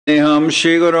Neham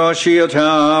Shiguro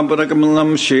Shiyata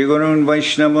Padakamalam Shigurun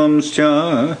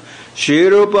Vaishnavamscha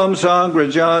Shirupam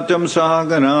Sagrajatam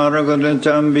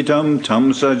Saganaragadatam Vitam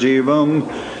Tam Sajivam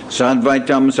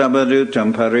Sadvaitam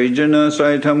Sabadutam Parijana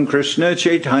Saitam Krishna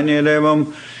Chaitanya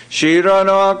Devam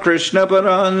Shirana Krishna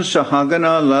Paran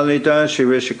Sahagana Lalita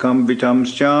Shivishikam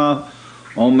Vitamscha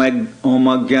Om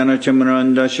Agyana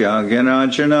Chamaranda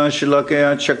Shyaganachana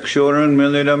Shilakaya Chakshurun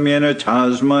Milidam Yena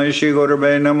Tasma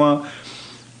Shigurbe Nama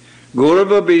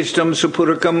Gurva Bistam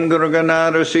Supurakam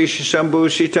Gurganara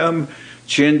Sambhusitam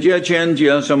Chintya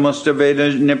Samasta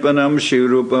Veda Nipanam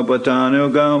Shirupa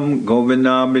Patanugam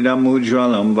Govinda Vidam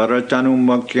Ujwalam Varatanum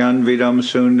Vakyan Vidam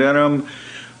Sundaram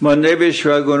Mande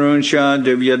Vishwa Gurunsha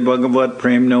Divyat Bhagavat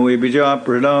Prem Noe Bija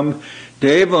Pradam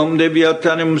Devam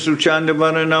Divyatanim Suchanda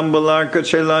Varanam Balarka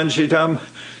Chelanchitam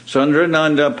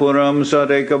Sandrananda Puram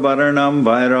Sadeka Varanam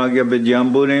Vairagya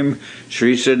Vidyamburim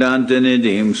Sri Siddhanta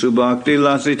Nidim Subhakti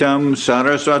Lasitam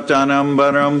Saraswatanam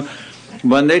Varam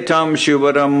Vandetam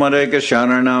Shubharam Madeka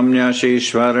Sharanam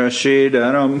Nyashishvara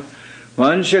Shidaram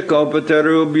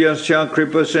Vanshakopatarubyascha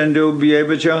Kripa Sindhu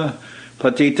Bhyevacha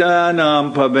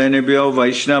Patitanam Pavenibhyo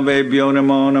Vaishnavebhyo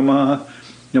Namo Namaha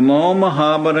Namo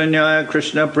Mahabharanyaya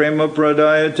Krishna Prema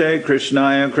Pradayate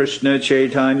Krishnaya Krishna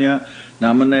Chaitanya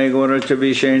Namane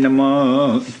Gauratavishe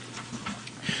Nama.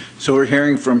 So we're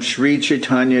hearing from Sri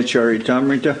Chaitanya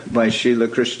Charitamrita by Srila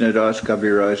Krishnadas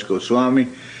Kaviraj Goswami,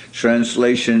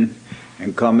 translation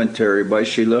and commentary by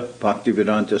Srila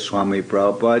Bhaktivedanta Swami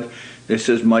Prabhupada. This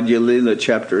is Madhya-lila,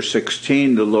 chapter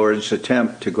 16, the Lord's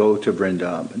attempt to go to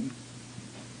Vrindaban.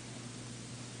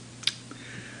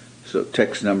 So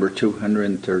text number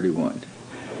 231.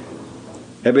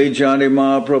 Ebe Jani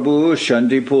Mahaprabhu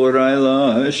Shantipur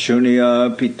Aila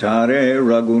Shunya Pitare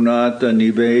Raghunatha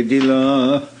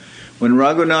Nivedila. When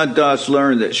Raghunath Das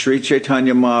learned that Sri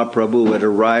Chaitanya Mahaprabhu had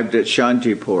arrived at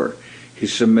Shantipur, he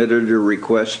submitted a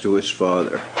request to his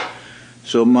father.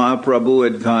 So Mahaprabhu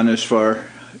had gone as far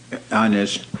on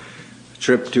his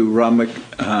trip to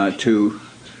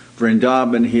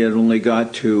Vrindaban. He had only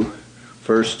got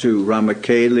first to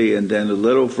Ramakeli and then a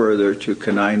little further to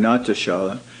Kanai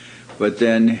Natashala. But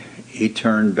then he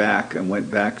turned back and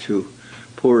went back to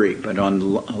Puri. But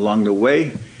along the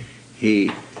way,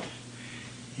 he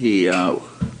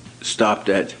stopped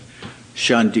at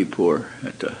Shantipur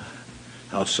at the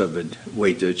house of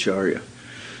Bhattacharya.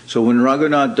 So when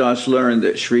Raghunath Das learned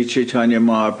that Sri Chaitanya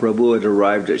Mahaprabhu had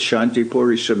arrived at Shantipur,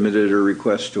 he submitted a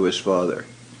request to his father.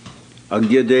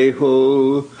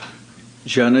 Agyadeho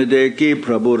Janadeki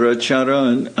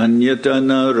Prabhuracharan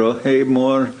Anyatana Rohe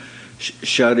Mor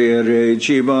Sharire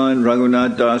Jivan.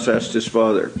 Raghunath Das asked his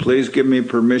father, please give me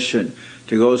permission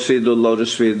to go see the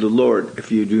lotus feet of the Lord.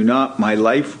 If you do not, my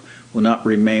life will not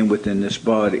remain within this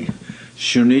body.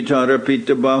 Shunitara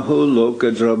Pitabahu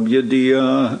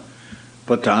Lokadrabhyadiya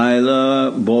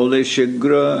Pataila Bole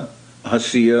Shigra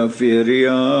Hasya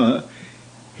Firya.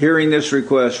 Hearing this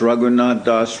request, Raghunath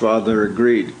Das' father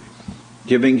agreed.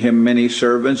 Giving him many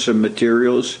servants and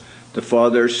materials, the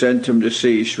father sent him to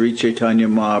see Sri Chaitanya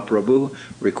Mahaprabhu,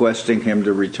 requesting him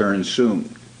to return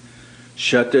soon.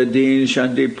 Shatadin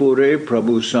Shantipure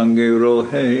Prabhu Sange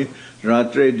Rohe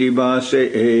Ratre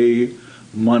Dibase E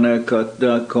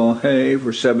Manakata Kohe.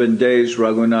 For 7 days,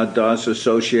 Raghunath Das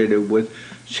associated with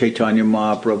Chaitanya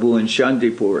Mahaprabhu in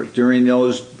Shantipur. During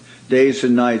those days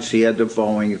and nights, he had the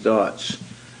following thoughts.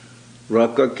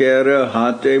 Rakakera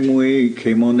hate mui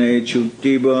kemone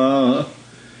chutiba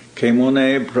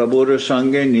kemone prabhura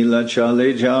sange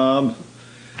nilachale jab.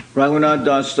 Raghunath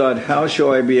Das thought, how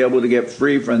shall I be able to get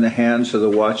free from the hands of the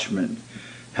watchmen?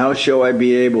 How shall I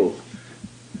be able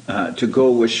to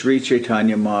go with Sri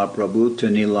Chaitanya Mahaprabhu to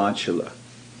Nilachala?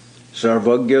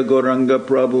 Sarvagya Goranga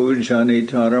Prabhu Jani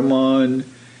Taraman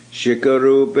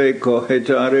Shikarupe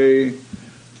Kohetare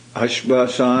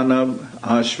Ashvasa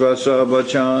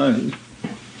Bachan.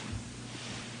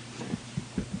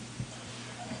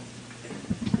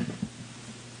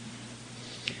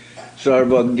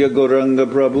 Sarvagya Goranga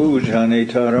Prabhu Jani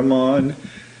Taraman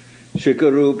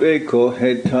Shikarupe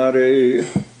Kohetare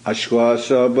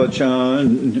Ashvasa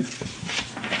Bachan.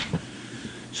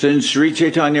 Since Sri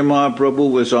Chaitanya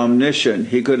Mahaprabhu was omniscient,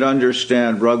 he could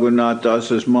understand Raghunath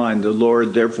Das's mind. The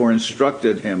Lord therefore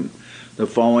instructed him the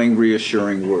following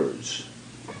reassuring words.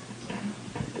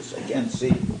 Yes, I can't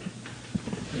see.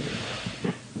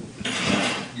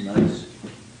 Nice.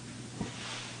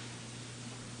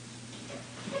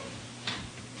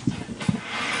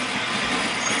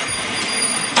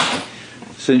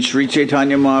 Since Sri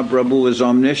Chaitanya Mahaprabhu was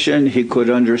omniscient, he could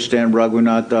understand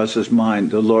Raghunath Das's mind.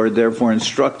 The Lord therefore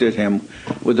instructed him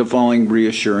with the following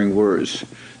reassuring words.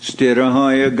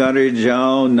 Stirahaya gari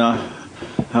jao na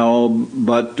hao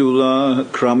batula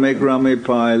krame krame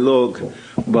pai lok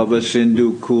baba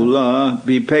sindhu kula.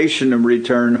 Be patient and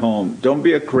return home. Don't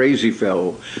be a crazy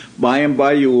fellow. By and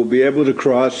by you will be able to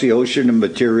cross the ocean of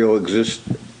material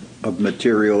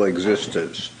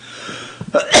existence.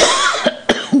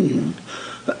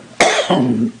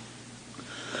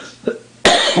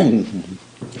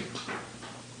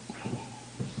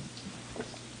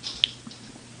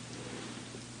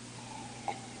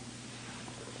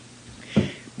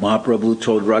 Mahaprabhu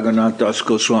told Raghunath Das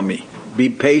Goswami, be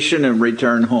patient and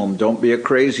return home. Don't be a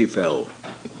crazy fellow.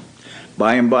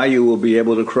 By and by you will be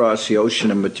able to cross the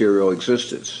ocean of material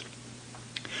existence.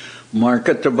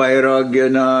 Markata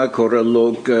vairagyana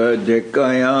koraloka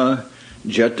dekaya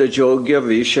jata jogya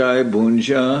vishai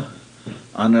bunja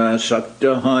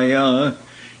anasaktahaya.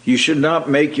 You should not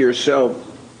make yourself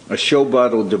a show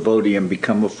bottle devotee and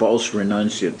become a false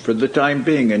renunciant. For the time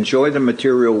being, enjoy the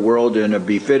material world in a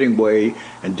befitting way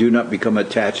and do not become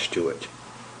attached to it.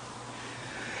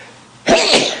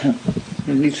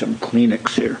 I need some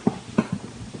Kleenex here.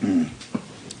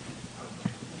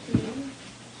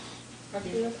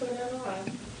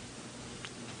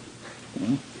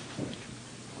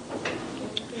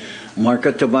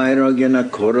 Markata vairagyana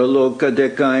koraloka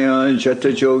dekaya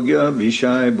jata jogya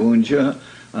vishai bunja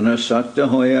anasakta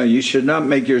hoya. You should not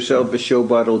make yourself a show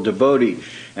bottle devotee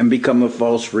and become a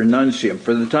false renunciant.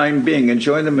 For the time being,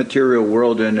 enjoy the material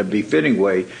world in a befitting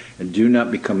way and do not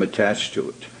become attached to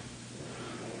it.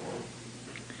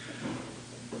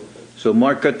 So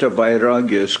Markata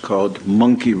Vairagya is called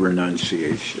monkey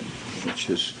renunciation, which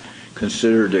is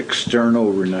considered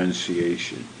external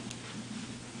renunciation.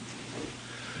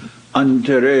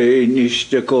 Antare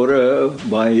nishtakora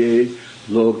vaye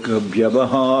loka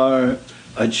vyavahar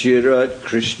achirat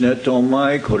Krishna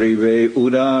tomai korive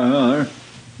udar.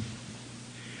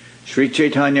 Sri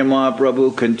Chaitanya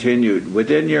Mahaprabhu continued,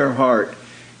 within your heart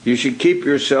you should keep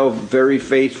yourself very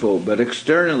faithful, but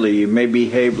externally you may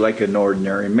behave like an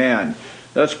ordinary man.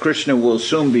 Thus Krishna will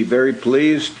soon be very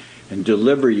pleased and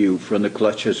deliver you from the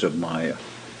clutches of Maya.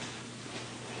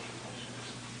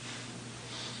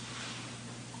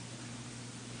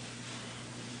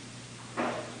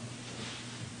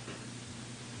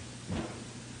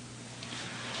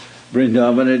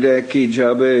 Vrindavan ki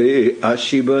jabe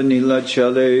ashiba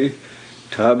nilachale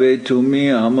tabe tumi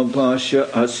amapasha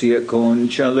asya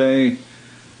konchale.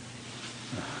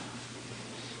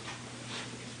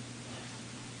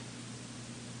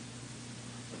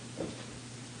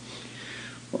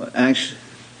 Actually,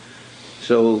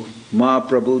 so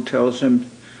Mahaprabhu tells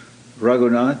him,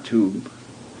 Raghunath, to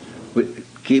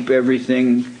keep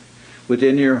everything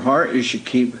within your heart. You should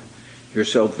keep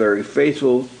yourself very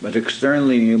faithful, but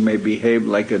externally you may behave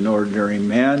like an ordinary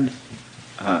man.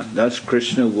 Thus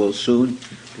Krishna will soon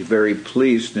be very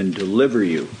pleased and deliver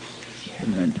you.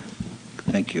 And then,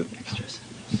 thank you.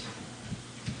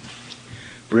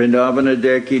 Vrindavana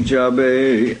deki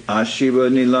jabe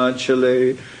ashiva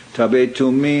nilachale tabe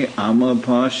tumi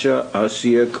amapasha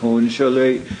asya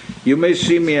konchale. You may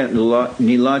see me at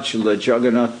Nilachala,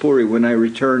 Jagannath Puri, when I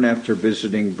return after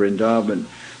visiting Vrindaban.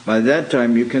 By that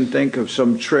time, you can think of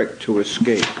some trick to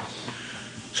escape.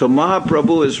 So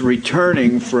Mahaprabhu is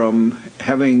returning from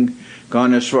having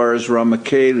gone as far as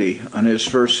Ramakeli on his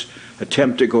first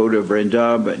attempt to go to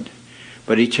Vrindaban.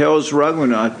 But he tells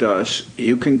Raghunath Das,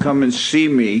 you can come and see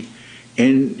me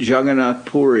in Jagannath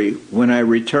Puri when I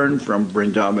return from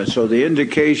Vrindaban. So the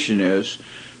indication is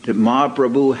that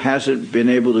Mahaprabhu hasn't been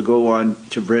able to go on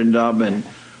to Vrindaban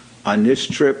on this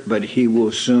trip, but he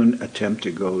will soon attempt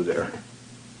to go there.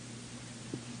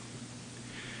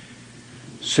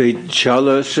 Se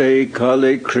chala se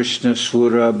kale Krishna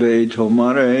swarabe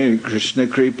tomare Krishna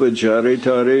kripa jare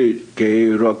tare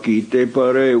ke rakite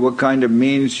pare. What kind of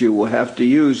means you will have to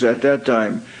use at that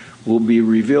time will be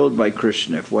revealed by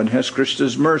Krishna. If one has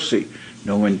Krishna's mercy,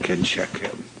 no one can check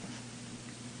him.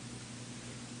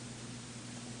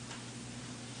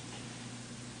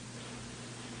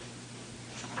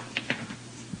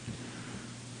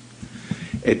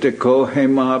 Etako he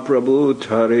Mahaprabhu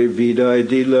tare vidai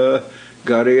dila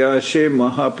Garyashe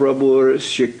Mahaprabhu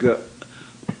Shika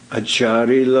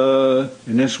Acharila.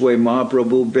 In this way,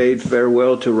 Mahaprabhu bade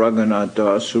farewell to Raghunath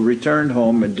Das, who returned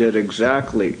home and did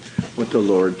exactly what the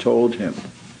Lord told him.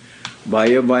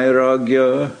 Vaya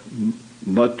Vairagya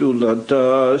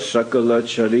Matulata Sakala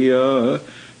Charya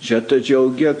Jata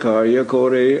Jogya Karya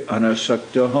Kore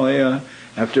Anasakta Hoya.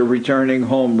 After returning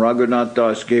home, Raghunath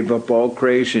Das gave up all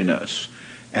craziness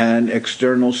and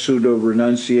external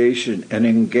pseudo-renunciation and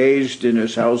engaged in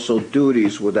his household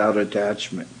duties without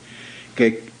attachment.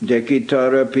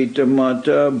 Dekitara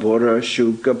Pitamata Bora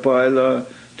Shukapaila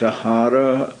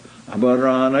Tahara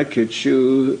Abarana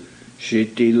Kichu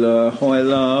Shitila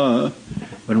Hoila.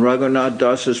 When Raghunath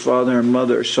Das's father and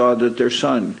mother saw that their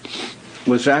son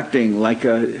was acting like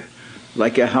a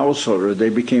householder, they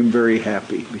became very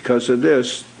happy. Because of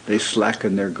this, they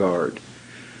slackened their guard.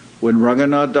 When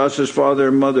Raghunath Das's father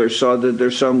and mother saw that their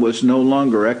son was no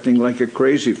longer acting like a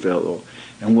crazy fellow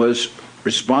and was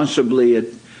responsibly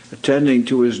attending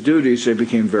to his duties, they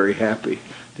became very happy.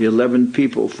 The 11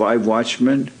 people, 5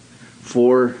 watchmen,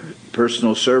 4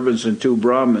 personal servants, and 2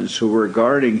 Brahmins who were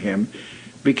guarding him,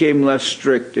 became less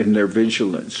strict in their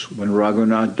vigilance. When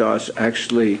Raghunath Das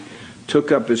actually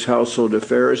took up his household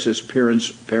affairs, his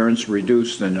parents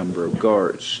reduced the number of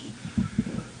guards.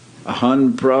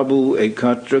 Ahan Prabhu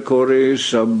Ekatra Kore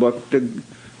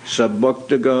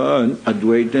Sabbhaktagan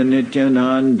Advaita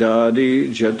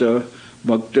Nityanandadi Jata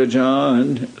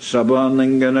Bhaktajan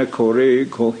Sabalingana Kore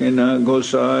Kohina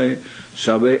Gosai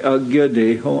Sabe Agya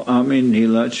Deho Amin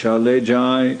Nilachala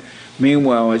Jai.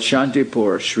 Meanwhile, at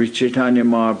Shantipur, Sri Chaitanya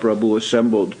Mahaprabhu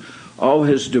assembled all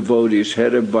his devotees,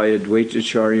 headed by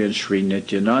Advaitacharya and Sri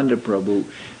Nityananda Prabhu,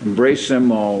 embraced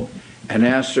them all, and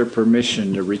asked their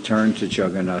permission to return to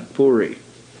Jagannath Puri.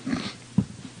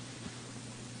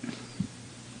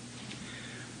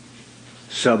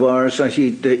 Savar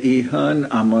Sahita Ihan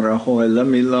Amara Hoila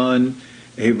Milan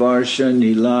Evarsha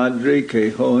Niladri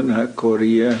Kehon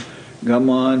Hakoria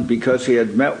Gaman. Because he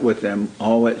had met them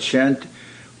all at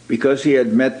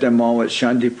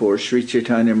Shantipur, Sri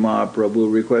Chaitanya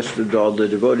Mahaprabhu requested all the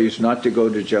devotees not to go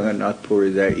to Jagannath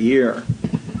Puri that year.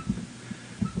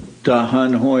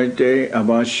 Tahan hoite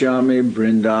abashyami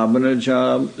Vrindavana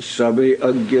jab sabe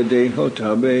agya deho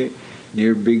tabe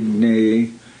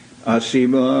nirbigne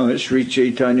asiva. Sri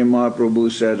Chaitanya Mahaprabhu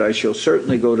said, I shall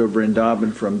certainly go to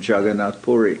Vrindaban from Jagannath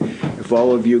Puri. If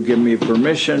all of you give me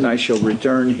permission, I shall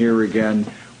return here again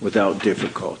without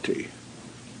difficulty.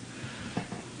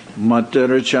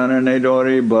 Matara charane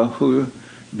dori bahu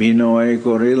binoy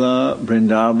korila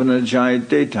Vrindavana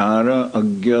jaite tara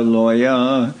agya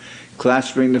loya.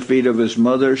 Clasping the feet of his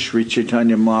mother, Sri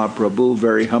Chaitanya Mahaprabhu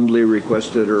very humbly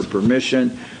requested her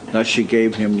permission. Thus she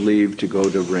gave him leave to go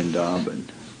to Vrindaban.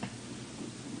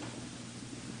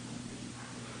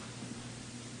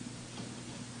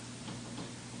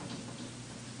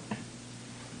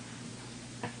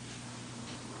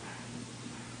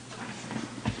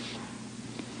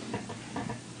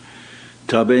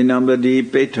 Tabe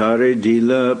Nambadipe Tare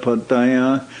Dila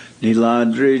Pataya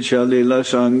Niladri Chalila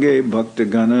Sange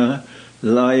Bhaktagana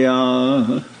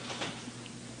Laya.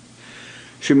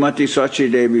 Srimati Sachi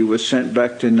Devi was sent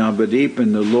back to Navadip,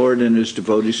 and the Lord and his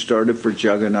devotees started for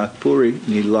Jagannath Puri,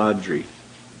 Niladri.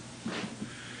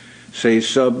 Se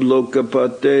sab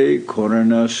lokapate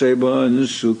korana seban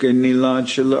suke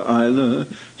Nilachala Aila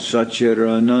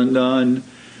Satchiranandan.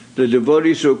 The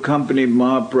devotees who accompanied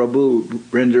Mahaprabhu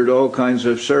rendered all kinds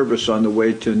of service on the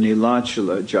way to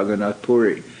Nilachala, Jagannath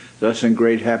Puri. Thus in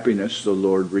great happiness the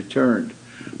Lord returned.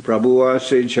 Prabhu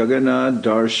ase Jagannath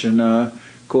darshana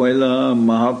koila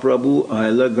Mahaprabhu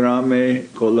aila grame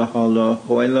kolahala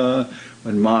hoila.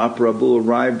 When Mahaprabhu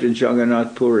arrived in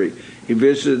Jagannath Puri, he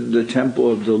visited the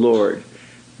temple of the Lord.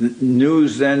 The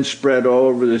news then spread all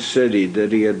over the city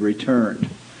that he had returned.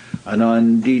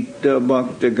 Anandita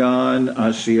Bhaktagan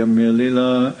Asya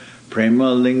Milila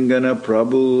Prema Lingana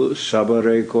Prabhu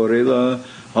Sabare Korila.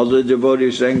 All the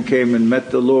devotees then came and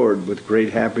met the Lord with great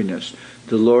happiness.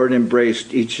 The Lord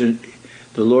embraced each of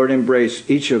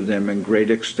them in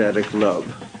great ecstatic love.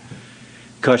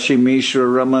 Kashimishra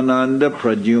Ramananda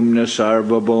Pradyumna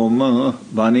Sarvabhauma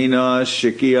Vanina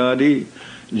Shikyadi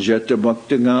Jeta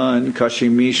Bhaktagan.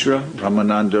 Kashimishra,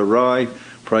 Ramananda Ray,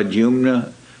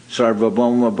 Pradyumna,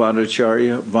 Sarvabhauma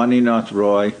Bhattacharya, Vaninath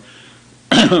Roy,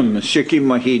 Shiki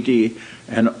Mahiti,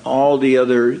 and all the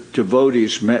other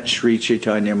devotees met Sri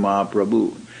Chaitanya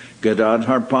Mahaprabhu.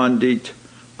 Gadadhar Pandit,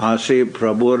 Ase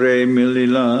Prabhure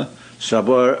Milila,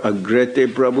 Sabar Agrete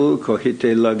Prabhu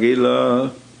Kohite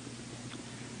Lagila.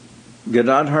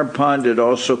 Gadadhar Pandit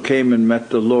also came and met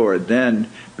the Lord. Then,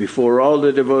 before all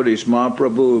the devotees,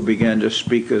 Mahaprabhu began to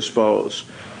speak as follows.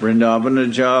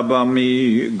 Vrindavana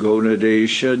Jabami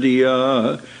Gonadesha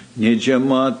Diya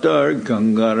Nijamatar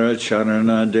Gangara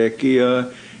Charana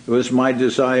Dekiya. It was my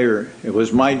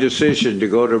decision to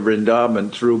go to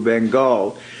Vrindaban through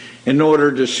Bengal in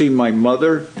order to see my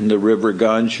mother in the river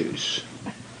Ganges.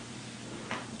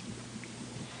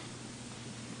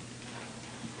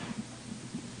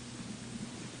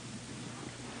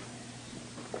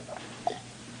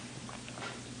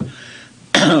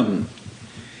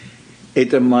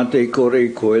 Itamate kore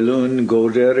koilun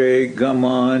godere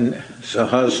gaman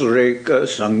sahasreka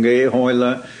sange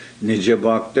hoila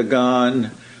nijabhaktagan.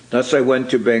 Thus I went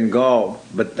to Bengal,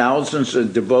 but thousands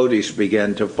of devotees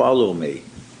began to follow me.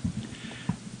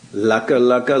 Laka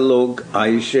laka lok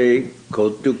aishe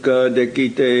kotuka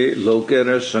dekite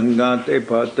lokera sangate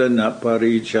patana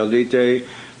pari chalite.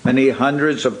 Many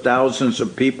hundreds of thousands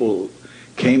of people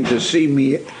came to see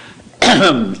me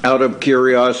out of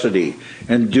curiosity,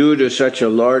 and due to such a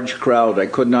large crowd, I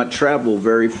could not travel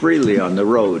very freely on the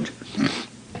road.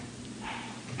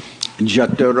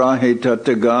 Jatarahe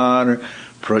tatagar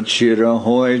prachira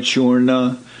hoy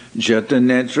churna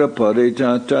jatanetra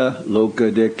paritata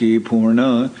lokadeki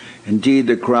purna. Indeed,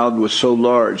 the crowd was so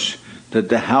large that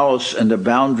the house and the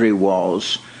boundary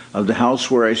walls of the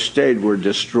house where I stayed were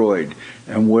destroyed,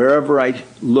 and wherever I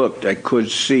looked, I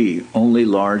could see only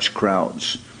large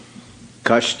crowds.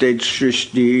 Kashtet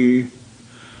Shrishti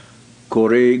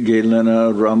Kore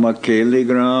Gelana Ramakeli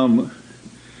Gram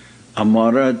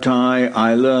Amaratai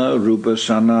Aila Rupa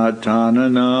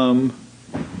Sanatananam.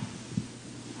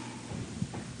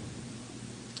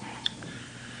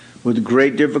 With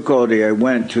great difficulty I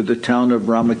went to the town of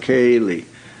Ramakeli,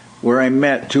 where I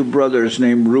met two brothers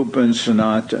named Rupa and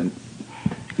Sanatan.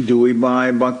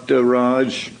 Duibai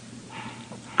Bhaktaraj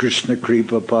Krishna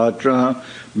Kripa Patra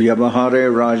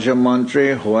Vyavahare Raja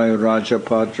Mantre Hoy Raja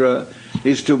Patra.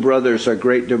 These two brothers are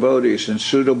great devotees and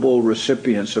suitable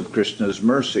recipients of Krishna's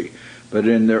mercy, but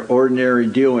in their ordinary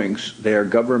dealings they are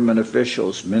government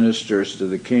officials, ministers to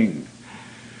the king.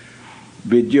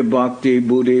 Vidya Bhakti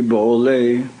Buddhi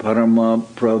Bole Parama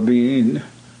Praveen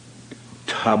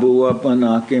Tabu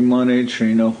Apanake Mane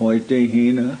Trina Hoite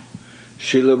Hina.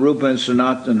 Srila Rupa and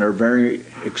Sanatan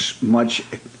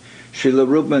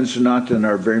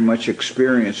are very much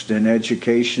experienced in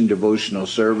education, devotional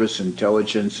service,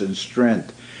 intelligence, and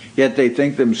strength, yet they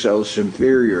think themselves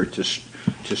inferior to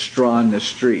straw in the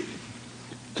street.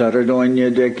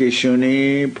 Taradonya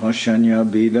dekishuni pashanya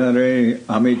bidare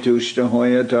amitushta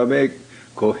hoya tabek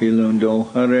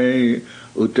kohilundo hare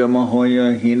utama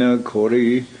hoya hina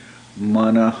kori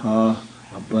manaha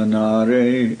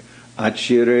apanare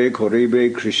achire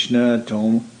koribe Krishna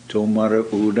tomara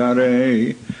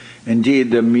udare. Indeed,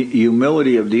 the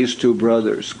humility of these two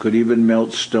brothers could even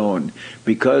melt stone.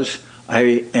 Because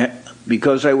I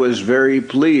was very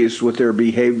pleased with their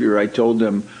behavior, I told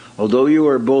them, although you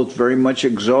are both very much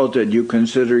exalted, you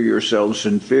consider yourselves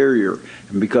inferior,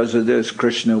 and because of this,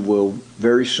 Krishna will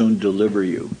very soon deliver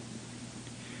you.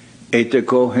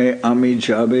 Etekohe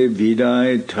amijabe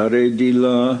vidai tare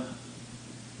dila.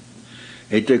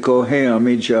 Etekohe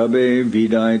amijabe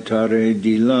vidai tare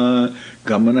dila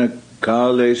gamana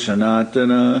Kale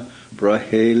Sanatana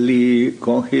Braheli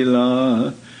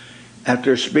Kohila.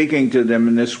 After speaking to them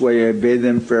in this way, I bade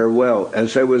them farewell.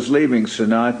 As I was leaving,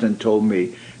 Sanatan told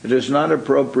me, it is not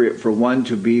appropriate for one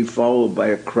to be followed by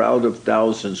a crowd of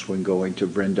thousands when going to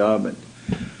Vrindaban.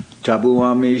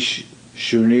 Tabuamish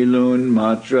Shunilun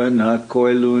Matra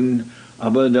Nakoilun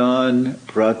Abadan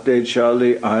Prate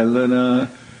Chali Ailana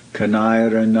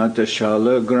Kanaira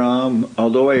Natashala Gram.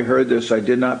 Although I heard this, I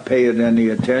did not pay it any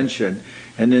attention,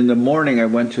 and in the morning I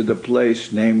went to the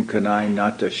place named Kanai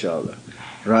Natashala.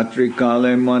 Ratri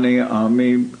Kale Mani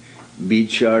Ami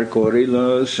Bichar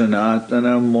Korila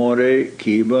Sanatana More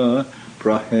Kiba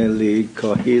Praheli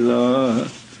Kahila.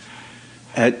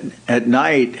 At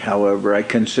night, however, I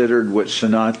considered what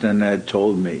Sanatan had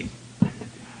told me.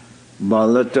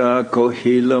 Balata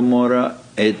Kohila Mora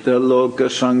Eta Loka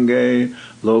Sange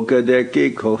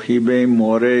Lokadeki Kohibe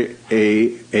More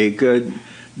Eka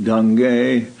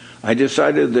Dange. I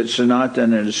decided that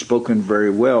Sanatan had spoken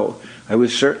very well. I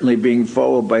was certainly being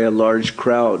followed by a large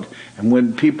crowd, and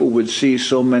when people would see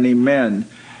so many men,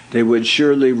 they would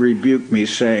surely rebuke me,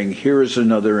 saying, here is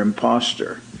another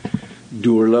impostor.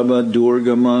 Durlaba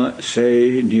Durgama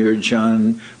Se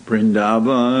Nirjan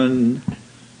Vrindaban.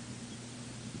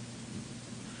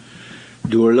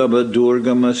 Durlaba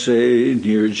Durgama Se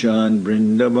Nirjan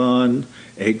Vrindaban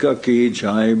Ekaki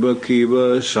Jaiba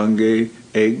Kiva Sange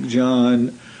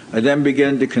Egjan. I then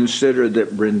began to consider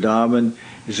that Vrindaban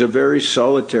is a very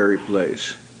solitary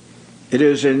place. It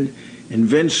is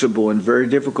invincible and very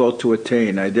difficult to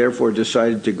attain. I therefore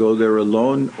decided to go there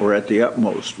alone or at the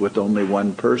utmost with only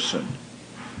one person.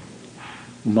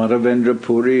 Madhavendra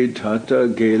Puri Tata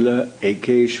Gela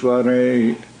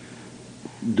Ekeshware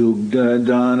Dugda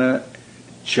Dana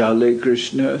Chale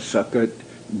Krishna Sakat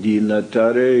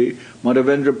Dilatare.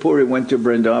 Madhavendra Puri went to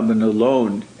Vrindaban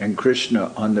alone, and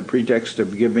Krishna, on the pretext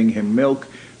of giving him milk,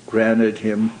 granted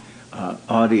him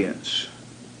audience.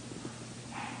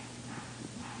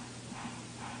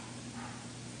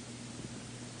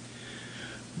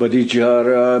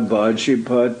 Bhattacharya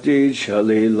Bhajipati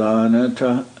Chalilana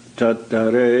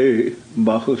Tattare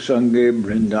Bahusange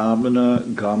Vrindavana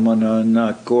Gamana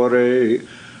Nakore.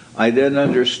 I then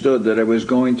understood that I was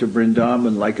going to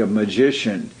Vrindavan like a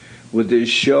magician with this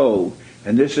show,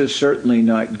 and this is certainly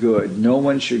not good. No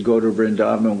one should go to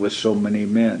Vrindavan with so many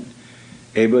men.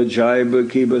 Eba Jaiba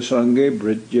Kiba Sange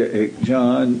Britya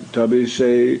Ekjan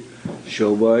Tabise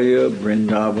Shobaya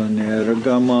Vrindavan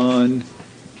Gaman.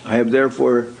 I have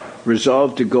therefore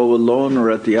resolved to go alone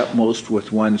or at the utmost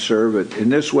with one servant. In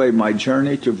this way, my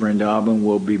journey to Vrindavan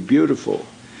will be beautiful.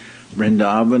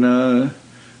 Vrindavana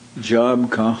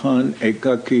Jab Kahan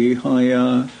Ekaki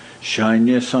Haya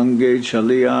Shainya Sange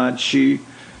Chaliachi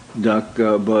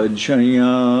Daka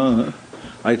Bhajaya.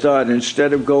 I thought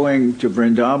instead of going to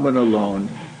Vrindavan alone,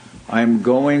 I'm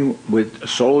going with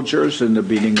soldiers and the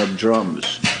beating of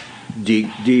drums.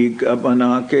 Dik dik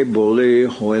abanake bole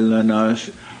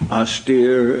hoilana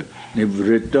astir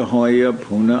nivritta hoya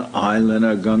puna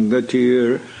ailana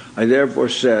gangatir. I therefore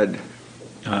said,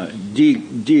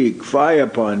 Dik dik, fie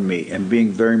upon me, and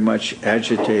being very much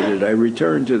agitated, I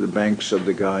returned to the banks of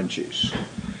the Ganges.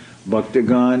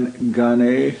 Bhaktagan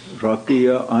Gane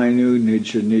Rakiya Ainu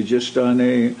Nija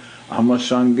Nijastane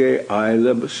Amasange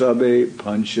Aila Sabe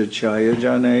Pancha Chaya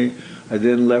Jane. I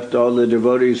then left all the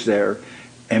devotees there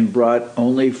and brought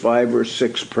only 5 or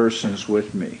 6 persons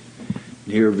with me.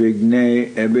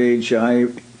 Nirvigne Ebe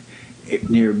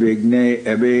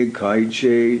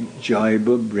Kaiche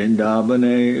Jaiba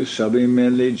Vrindavane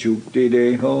Sabimele Jukti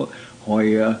Deho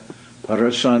Hoya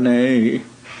Parasane.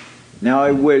 Now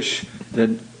I wish that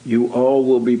you all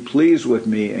will be pleased with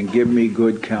me and give me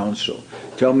good counsel.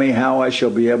 Tell me how I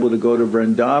shall be able to go to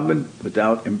Vrindavan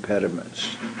without impediments.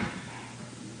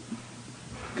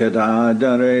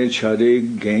 Gadadhar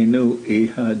Charik Genu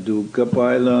Iha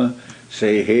Dukapaila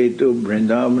Sehetu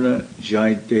Vrindavana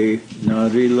Jaite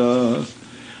Narila.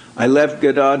 I left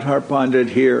Gadadhar Pandit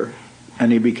here,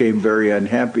 and he became very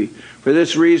unhappy. For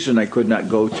this reason, I could not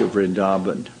go to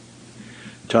Vrindavan.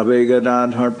 Tabe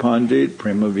Gadadhar Pandit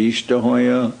Premavishta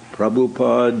Hoya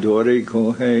Prabhupada Dore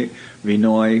Kohe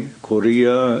Vinoy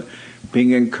Korea.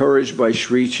 Being encouraged by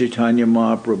Sri Chaitanya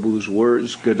Mahaprabhu's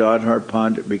words, Gadadhar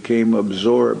Pandit became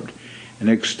absorbed in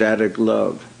ecstatic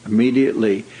love.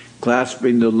 Immediately,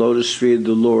 clasping the lotus feet of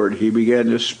the Lord, he began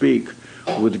to speak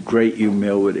with great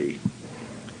humility.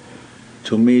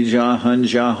 Tumi Jahan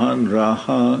Jahan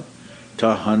Raha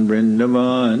Tahan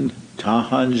Vrindavan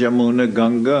Tahan Jamuna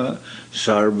Ganga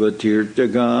Sarva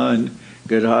Tirthagan.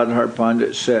 Gadadhar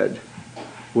Pandit said,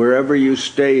 wherever you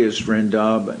stay is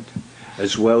Vrindavan,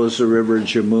 as well as the river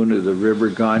Jamuna, the river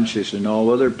Ganges, and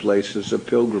all other places of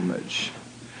pilgrimage.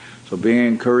 So being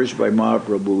encouraged by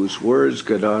Mahaprabhu's words,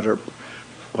 Gadadhar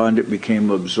Pandit became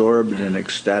absorbed in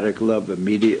ecstatic love.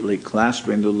 Immediately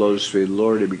clasping the lotus feet of the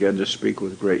Lord, he began to speak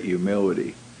with great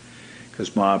humility.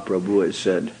 Because Mahaprabhu had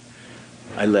said,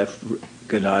 I left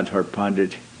Gadadhar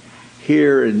Pandit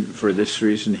here, and for this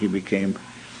reason he became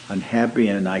unhappy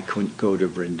and I couldn't go to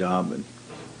Vrindavan.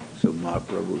 So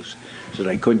Mahaprabhu said,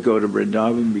 I couldn't go to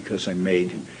Vrindavan because I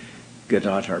made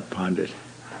Gadadhar Pandit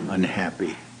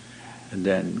unhappy. And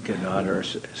then Gadadhar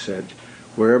said,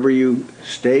 wherever you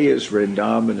stay is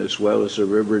Vrindavan, as well as the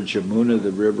river Jamuna,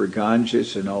 the river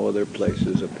Ganges, and all other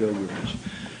places of pilgrimage.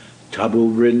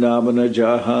 Tabu Vrindavana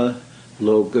Jaha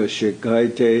Loka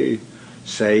Shikaite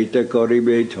Saita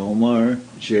Koribe Tomar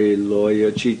Je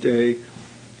Loya Chite.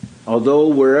 Although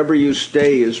wherever you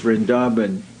stay is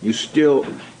Vrindavan,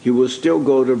 you will still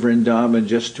go to Vrindavan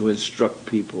just to instruct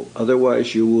people.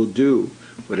 Otherwise you will do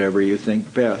whatever you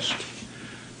think best.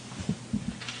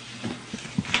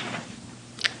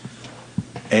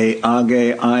 E age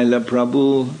aila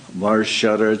Prabhu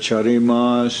Varshara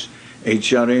Charimas E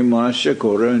Charimas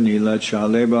Shakora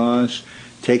Nilachala Bas.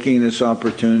 Taking this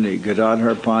opportunity,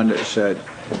 Gadadhar Pandit said,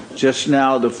 just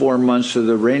now the 4 months of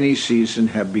the rainy season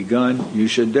have begun. You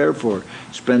should therefore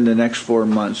spend the next 4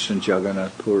 months in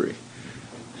Jagannath Puri.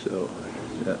 So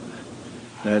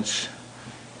that's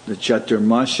the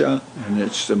Chaturmasha, and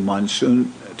it's the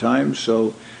monsoon time,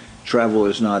 so travel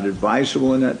is not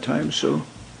advisable in that time. So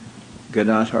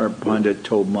Gadadhar Pandit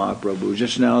told Mahaprabhu,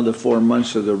 just now the 4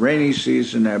 months of the rainy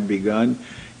season have begun.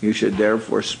 You should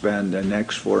therefore spend the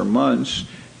next 4 months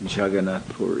in Jagannath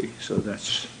Puri. So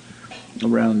that's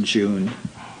around June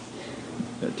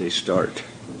that they start.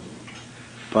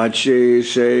 Pache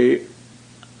se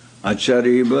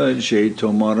achariba je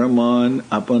tomaraman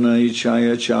apana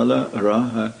ichaya chala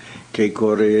raha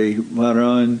kekore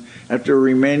varan. After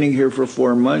remaining here for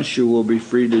 4 months, you will be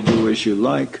free to do as you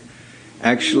like.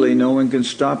 Actually, no one can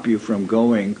stop you from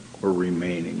going or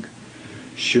remaining.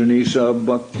 Shunisa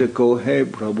Bhakta Kohe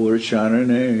Prabhur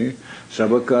Charane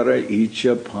Sabakara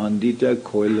Icha Pandita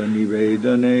Koila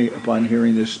Nivedane. Upon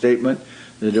hearing this statement,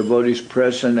 the devotees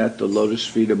present at the lotus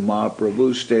feet of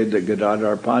Mahaprabhu stated that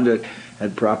Gadadhar Pandit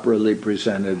had properly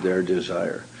presented their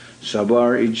desire.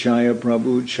 Sabar Ichaya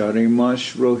Prabhu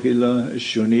Charimash Rohila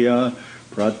Shunya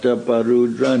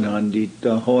Prataparudra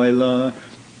Nandita Hoila.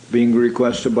 Being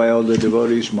requested by all the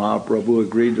devotees, Mahaprabhu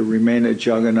agreed to remain at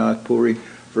Jagannath Puri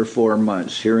for 4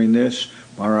 months. Hearing this,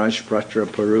 Maharaj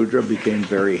Prataparudra became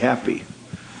very happy.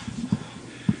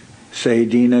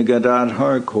 Saidina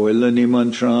Gadadhar Koila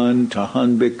Nimantran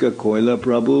Tahan Bika Koila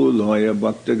Prabhu Loya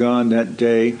Bhaktagan. That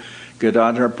day,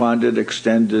 Gadadhar Pandit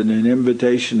extended an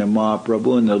invitation to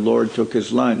Mahaprabhu, and the Lord took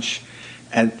his lunch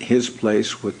at his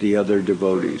place with the other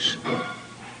devotees.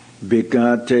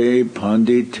 Bikate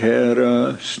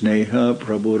Panditera Sneha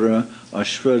Prabhura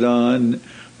Ashvadan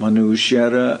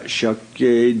Manushara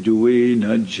Shakye Dui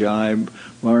Najai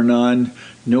Varnan.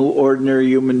 No ordinary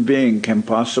human being can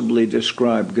possibly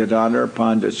describe Gadadhar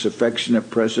Pandit's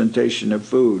affectionate presentation of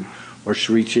food or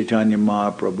Sri Chaitanya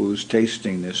Mahaprabhu's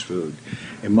tasting this food.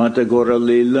 Imata Gora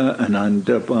Lila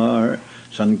Anandapar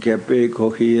Sankepe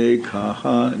Kohiye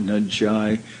Kaha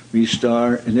Najai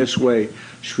Vistar. In this way,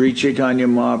 Sri Chaitanya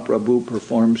Mahaprabhu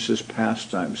performs his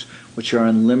pastimes, which are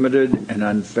unlimited and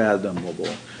unfathomable.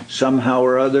 Somehow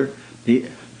or other, these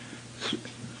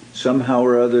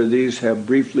have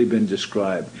briefly been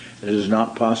described. It is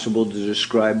not possible to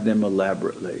describe them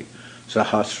elaborately.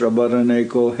 Sahasrabarane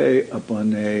kohe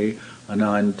apane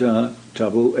ananta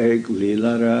tabu ek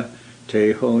lilara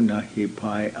teho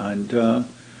nahipai anta.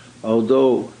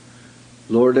 Although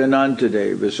Lord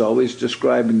Anantadev is always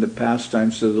describing the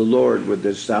pastimes of the Lord with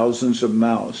his thousands of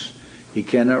mouths, he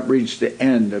cannot reach the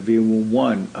end of even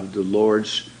one of the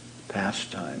Lord's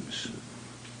pastimes.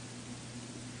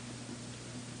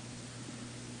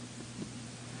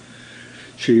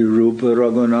 Shri Rupa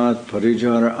Raghunath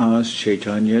Parijara As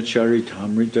Chaitanya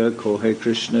Charitamrita Kohe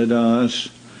Krishnadas.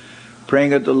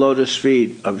 Praying at the lotus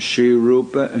feet of Shri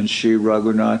Rupa and Shri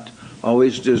Raghunath,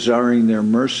 always desiring their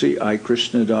mercy, I,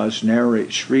 Krishnadas,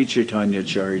 narrate Sri Chaitanya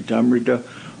Charitamrita,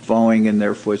 following in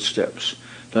their footsteps.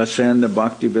 Thus end the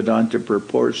Bhaktivedanta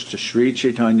purports to Sri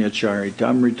Chaitanya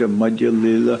Charitamrita,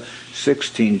 Madhya-lila,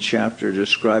 16th chapter,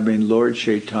 describing Lord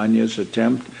Chaitanya's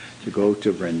attempt to go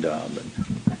to Vrindaban.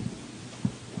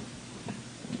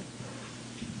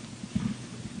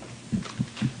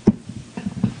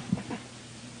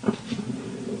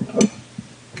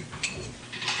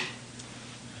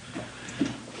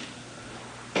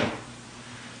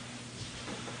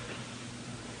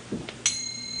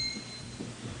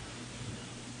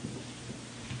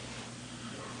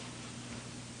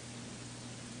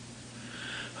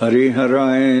 Hari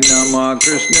Harai Nama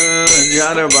Krishna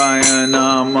Jadavaya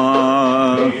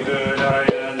Nama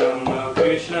Hariharaya Nama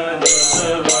Krishna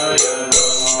Jadavaya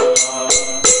Nama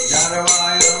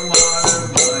Jadavaya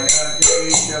Madhavaya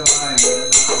Keshavaya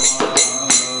Nama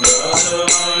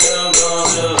Jadavaya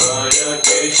Madhavaya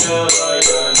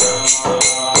Keshavaya Nama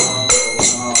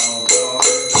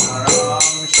Ram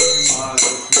Srimad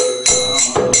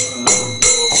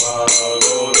Gopal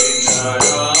Govinda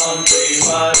Ram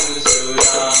Srimad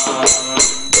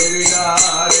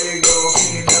Giridhari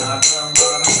Gopinath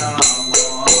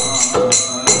Maranama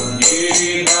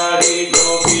Giridhari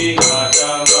Gopinath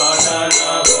Maranama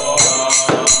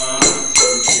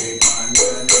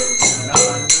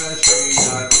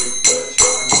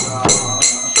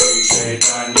Sri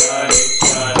Chaitanya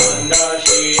Nityananda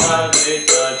Sri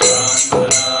Advaita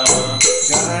Chandra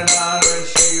Janardan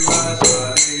Shiva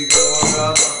Sari Gaura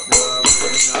Bhakta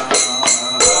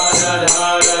Vrindavan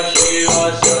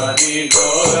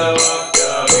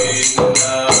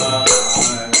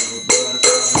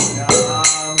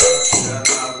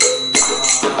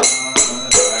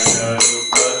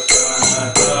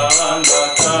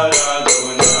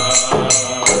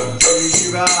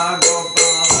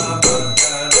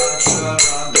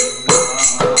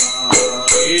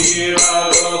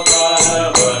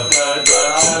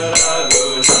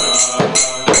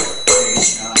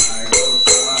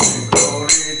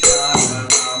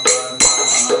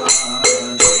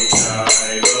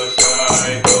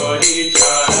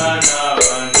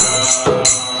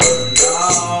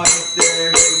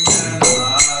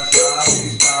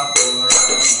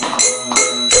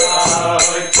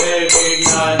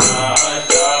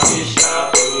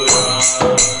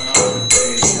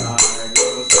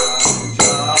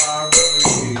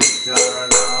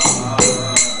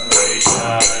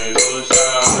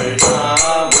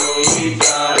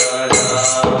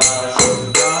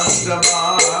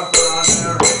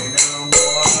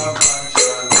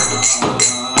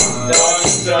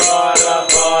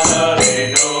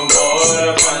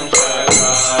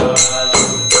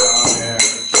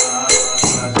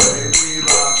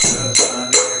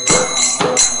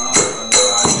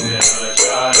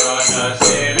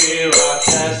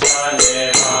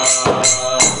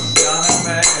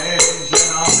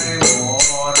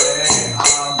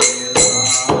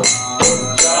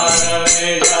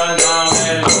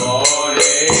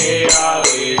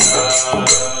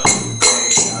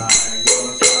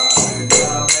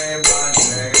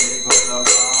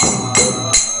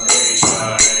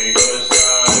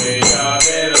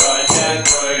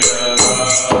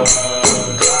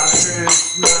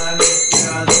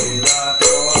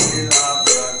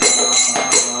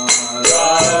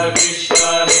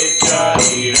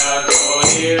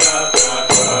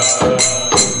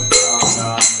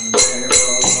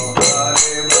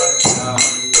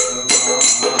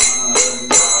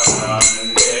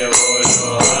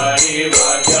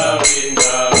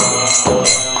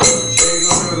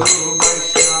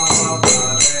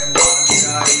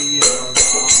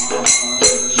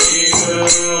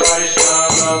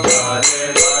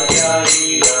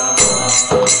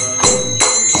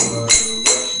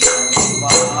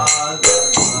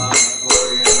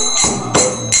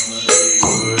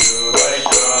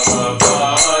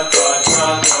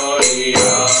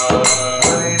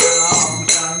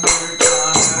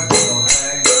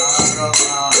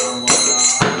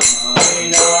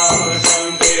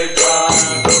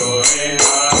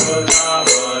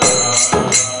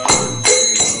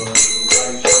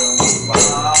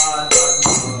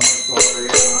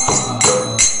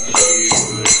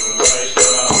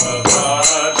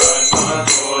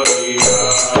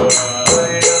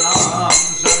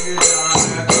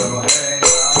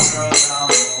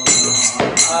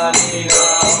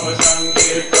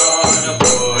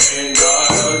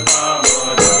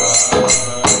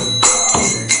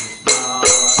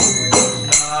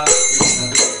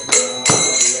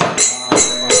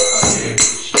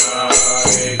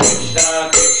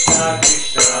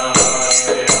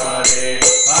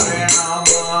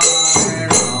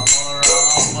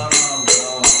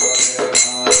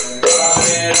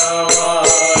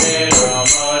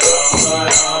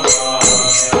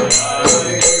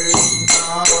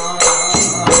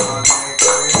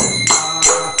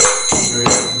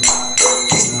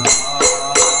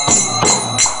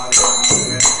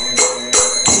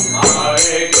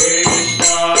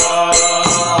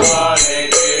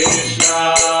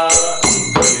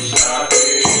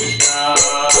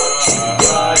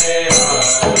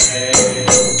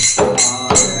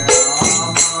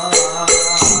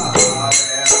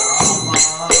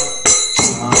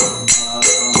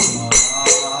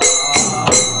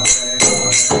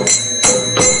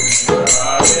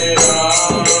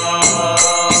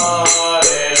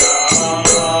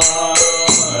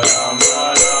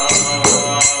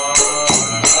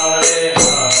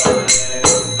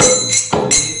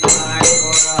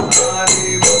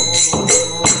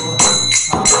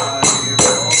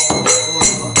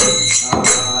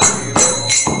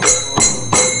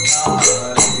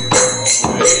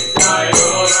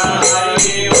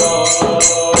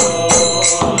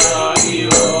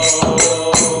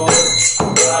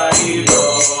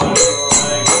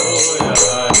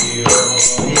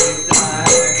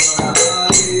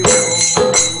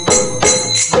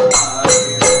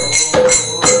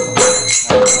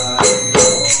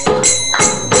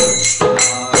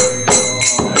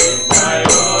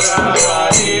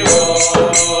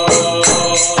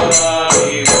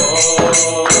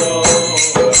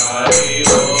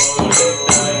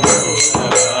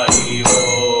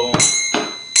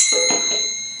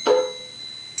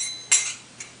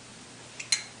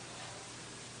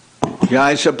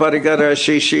Jai Saparikara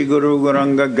Shishi Guru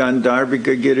Guranga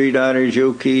Gandharvika Giridhara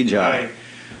Juki Jai.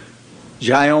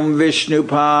 Jai Om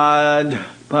Vishnupad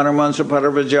Paramahansa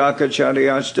Parvajaka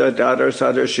Charyasta Tadar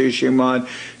Sadar Shishimad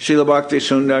Srila Bhakti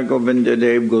Sundar Govinda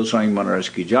Dev Goswami Maharaj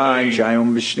Ki Jai. Jai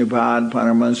Om Vishnupad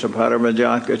Paramahansa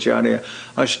Parvajaka Charya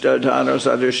Ashta Tadar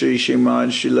Sadar Shishimad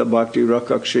Srila Bhakti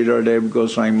Rakak Sridhar Dev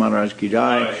Goswami Maharaj Ki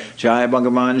Jai. Jai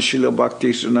Bhagavan Srila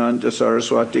Bhakti Sananta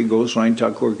Saraswati Goswami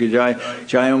Thakur Ki Jai.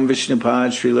 Jai Om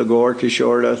Vishnupad Srila Gaur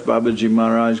Kishore Das Babaji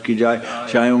Maharaj Ki Jai.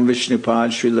 Jai Om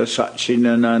Vishnupad Srila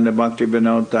Satchinananda Bhakti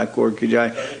Vinod Thakur Ki Jai.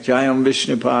 Jai Om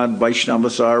Vishnupad Vaishnava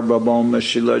Sarvabhauma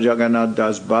Srila Jagannath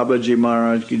Das Babaji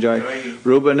Maharaj Ki Jai.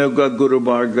 Rupanuga Guru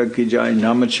Bharga Ki Jai.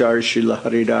 Namachar Srila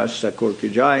Haridas Thakur Ki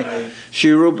Jai.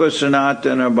 Shri Rupa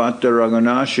Sanatana Bhatta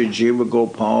Raghunath Shri Jiva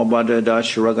Gopal Bhatta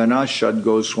Das Raghunath Shad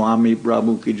Goswami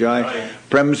Prabhu Ki Jai.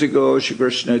 Premsigo Shri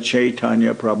Krishna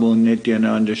Chaitanya Prabhu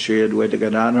Nityananda Shri Advaita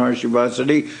Gadadhar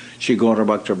Shivasadi Shri Gaura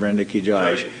Bhakta Vrinda Ki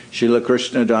Jai. Srila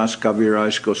Krishnadas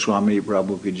Kaviraj Goswami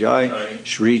Prabhu Ki Jai.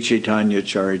 Sri Chaitanya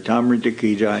Charitamrita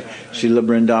Ki Jai. Srila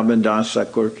Vrindaban Das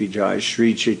Thakur Ki Jai.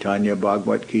 Sri Chaitanya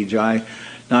Bhagavad Ki Jai.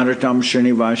 Narottam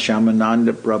Srinivas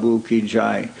Shamananda Prabhu Ki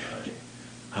Jai.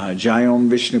 Jai Om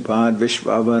Vishnupad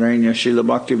Vishvavaranya Srila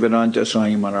Bhakti Vedanta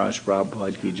Swami Maharaj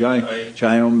Prabhupada ki Jai.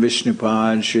 Jai Om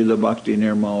Vishnupad Srila Bhakti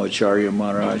Nirmal Acharya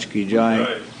Maharaj ki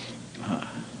Jai.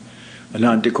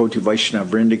 Ananta Koti Vaishnava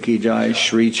Vrinda ki Jai,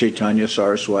 Sri Chaitanya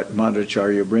Saraswat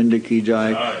Madhya-lila Vrinda ki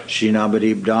Jai, Shri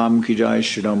Navadip Dham ki Jai,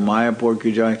 Shri Mayapur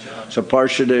ki Jai,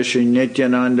 Saparshada Shri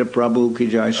Nityananda Prabhu ki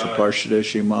Jai, Saparshada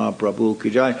Shri Mahaprabhu ki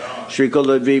Jai, Shri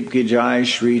Kuladvip ki Jai,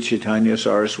 Sri Chaitanya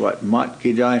Saraswat Mat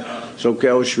ki Jai,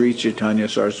 Soquel Sri Chaitanya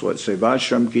Saraswat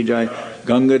Seva ki Jai,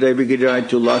 Ganga Devi ki Jai,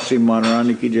 Tulasi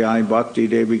Maharani ki Jai, Bhakti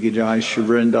Devi ki Jai, Shri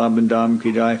Vrindaban Dham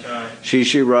ki Jai,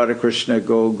 Shri Radha Krishna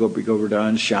Gopi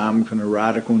Govardhan Sham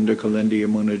Radhakunda Kalindi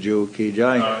Yamuna Ju ki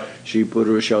Jai, Shri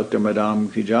Purushottam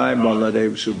Adam ki Jai,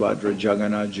 Baladev Subhadra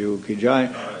Jagannath Ju ki Jai,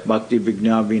 Bhakti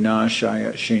Vigna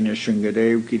Vinashaya Shina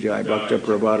Shringadev ki Jai, Bhakta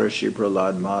Prabhara Shri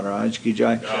Prahlad Maharaj ki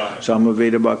Jai,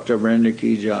 Samaveda Bhakta Vrinda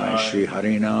ki Jai, Shri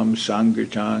Harinam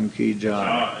Sankirtan ki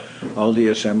Jai, all the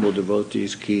assembled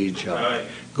devotees ki Jai.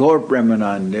 Gaur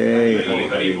Premanande Hari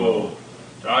Hari Bol.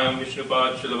 Jai Om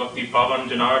Vishnupad Srila Bhakti Pavan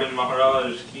Janardan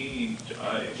Maharaj ki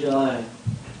Jai. Jai.